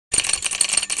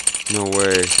No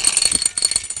way.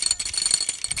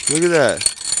 Look at that.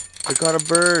 I caught a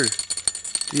bird.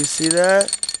 Do you see that?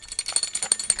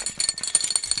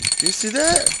 Do you see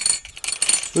that?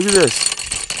 Look at this.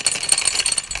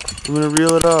 I'm gonna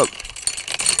reel it up.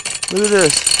 Look at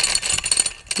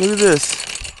this. Look at this.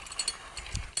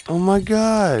 Oh my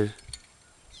God.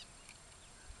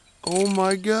 Oh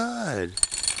my God.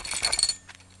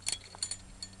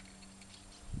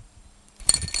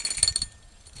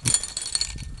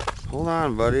 Hold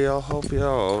on, buddy. I'll help you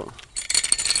out.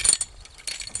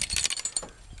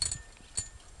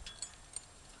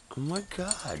 Oh my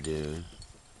God, dude.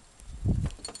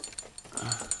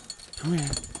 Come here.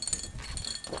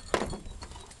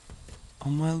 Oh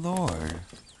my Lord.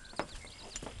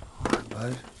 Hold on,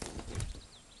 bud.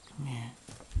 Come here.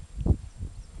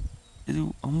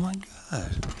 Oh my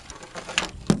God.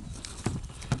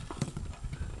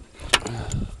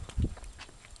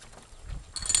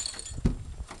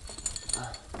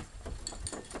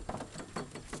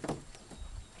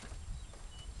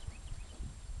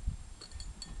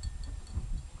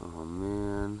 Oh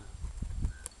man.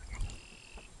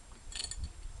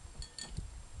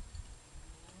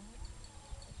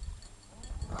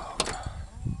 Oh God.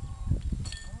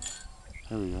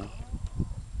 There we go.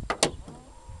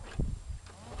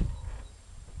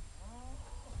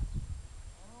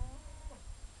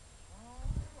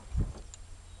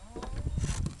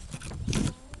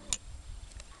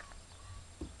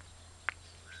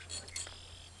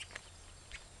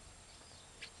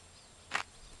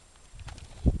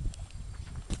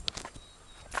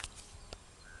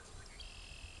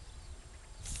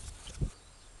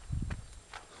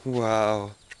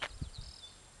 Wow.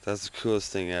 That's the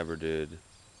coolest thing ever, dude.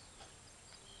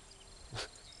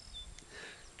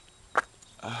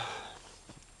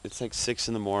 It's like 6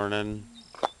 in the morning.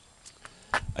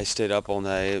 I stayed up all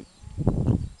night.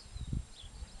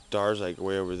 Dar's like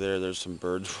way over there. There's some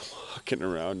birds walking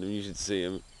around and you should see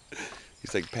him.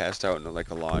 He's like passed out in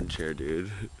like a lawn chair,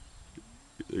 dude.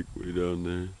 Like way down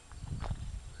there.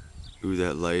 Ooh,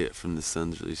 that light from the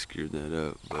sun's really screwed that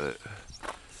up, but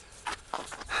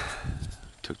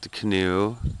took the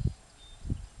canoe.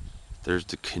 There's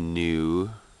the canoe.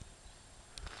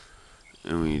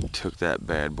 And we took that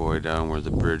bad boy down where the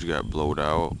bridge got blowed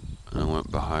out. And I went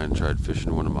behind and tried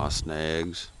fishing one of my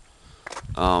snags.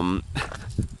 So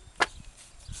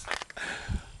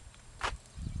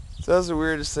that was the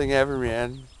weirdest thing ever,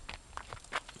 man.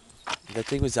 That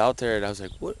thing was out there and I was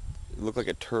like, what? It looked like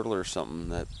a turtle or something.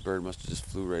 That bird must have just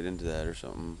flew right into that or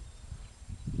something.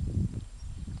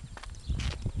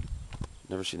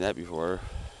 Never seen that before.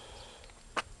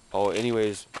 Oh,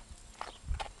 anyways,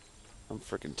 I'm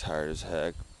freaking tired as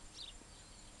heck.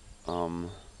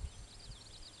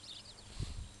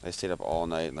 I stayed up all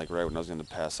night, and like right when I was gonna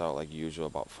pass out, like usual,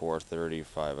 about 4:30,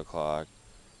 5 o'clock,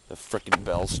 the freaking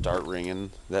bells start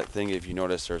ringing. That thing, if you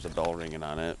notice, there's a bell ringing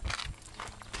on it.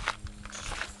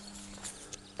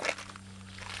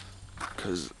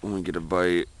 Because when we get a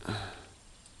bite,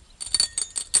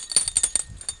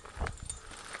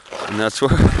 and that's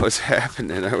what was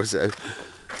happening.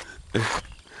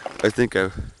 I think I.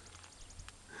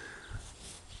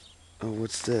 Oh,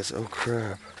 what's this? Oh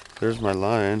crap! There's my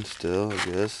line still, I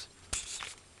guess.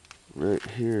 Right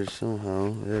here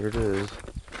somehow. There it is.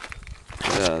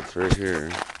 Yeah, it's right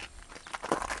here.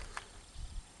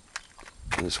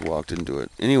 I just walked into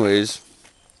it. Anyways,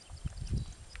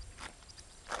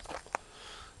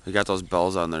 we got those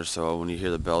bells on there, so when you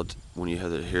hear the bell,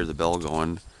 hear the bell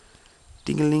going,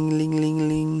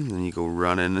 ding-a-ling-ling-ling-ling, then you go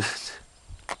running,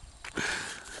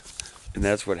 and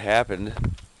that's what happened.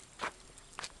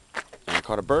 And I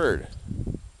caught a bird.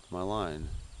 My line.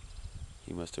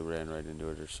 He must have ran right into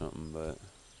it or something, but.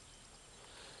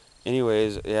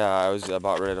 Anyways, yeah, I was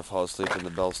about ready to fall asleep and the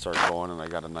bells start going, and I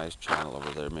got a nice channel over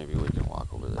there. Maybe we can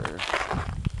walk over there.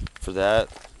 For that,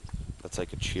 that's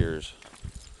like a cheers.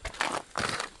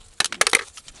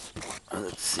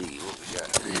 Let's see what we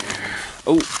got in here.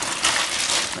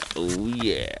 Oh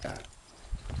yeah.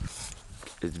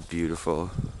 It's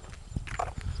beautiful.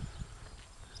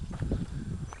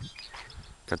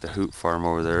 Got the hoot farm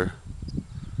over there.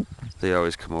 They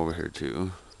always come over here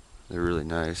too. They're really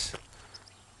nice.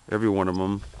 Every one of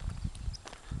them.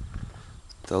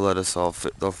 They'll let us all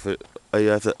fit. They'll fit.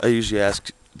 I usually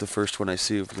ask the first one I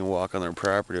see if we can walk on their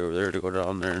property over there to go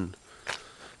down there, and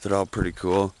they're all pretty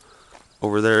cool.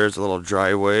 Over there is a little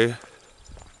driveway,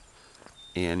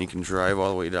 and you can drive all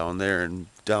the way down there, and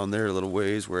down there a little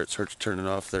ways where it starts turning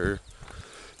off there.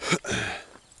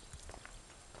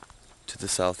 To the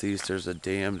southeast, there's a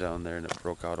dam down there, and it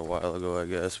broke out a while ago, I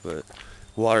guess, but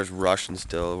water's rushing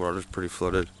still. The water's pretty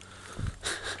flooded.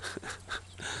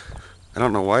 I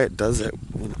don't know why it does that.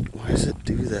 Why does it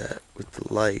do that with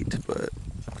the light? But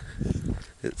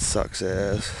it sucks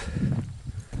ass.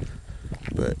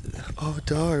 But, oh,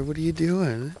 Dar, what are you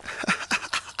doing?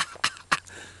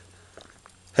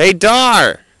 Hey,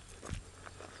 Dar!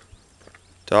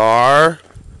 Dar!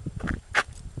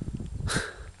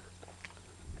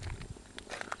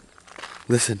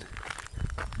 Listen.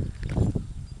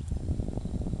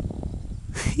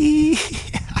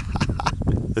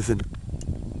 Listen.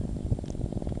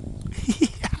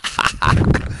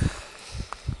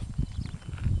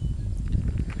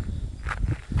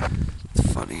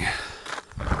 It's funny.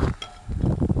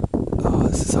 Oh,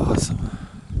 this is awesome.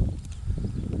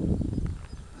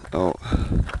 Oh.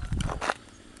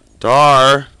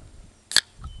 Dar!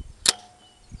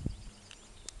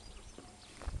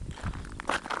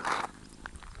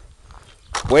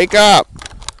 Wake up!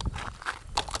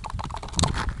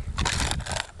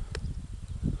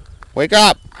 Wake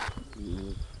up!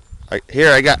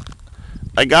 Here, I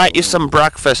got you some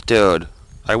breakfast, dude.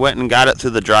 I went and got it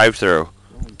through the drive-thru.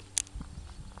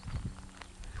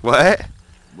 What?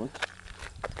 What?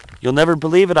 You'll never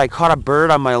believe it. I caught a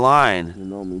bird on my line. You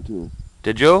know, me too.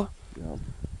 Did you? Yeah.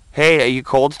 Hey, are you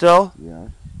cold still? Yeah.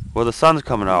 Well, the sun's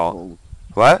coming out. Cold.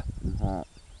 What? I'm hot.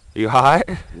 You hot?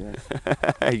 Yes.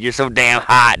 You're so damn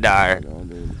hot, Dar. I know,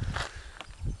 dude.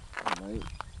 Alright.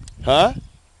 Huh?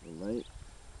 Alright.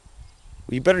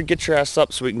 You better get your ass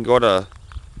up so we can go to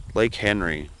Lake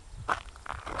Henry.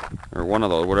 Or one of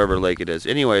those, whatever lake it is.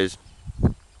 Anyways.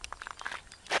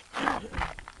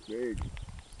 Big.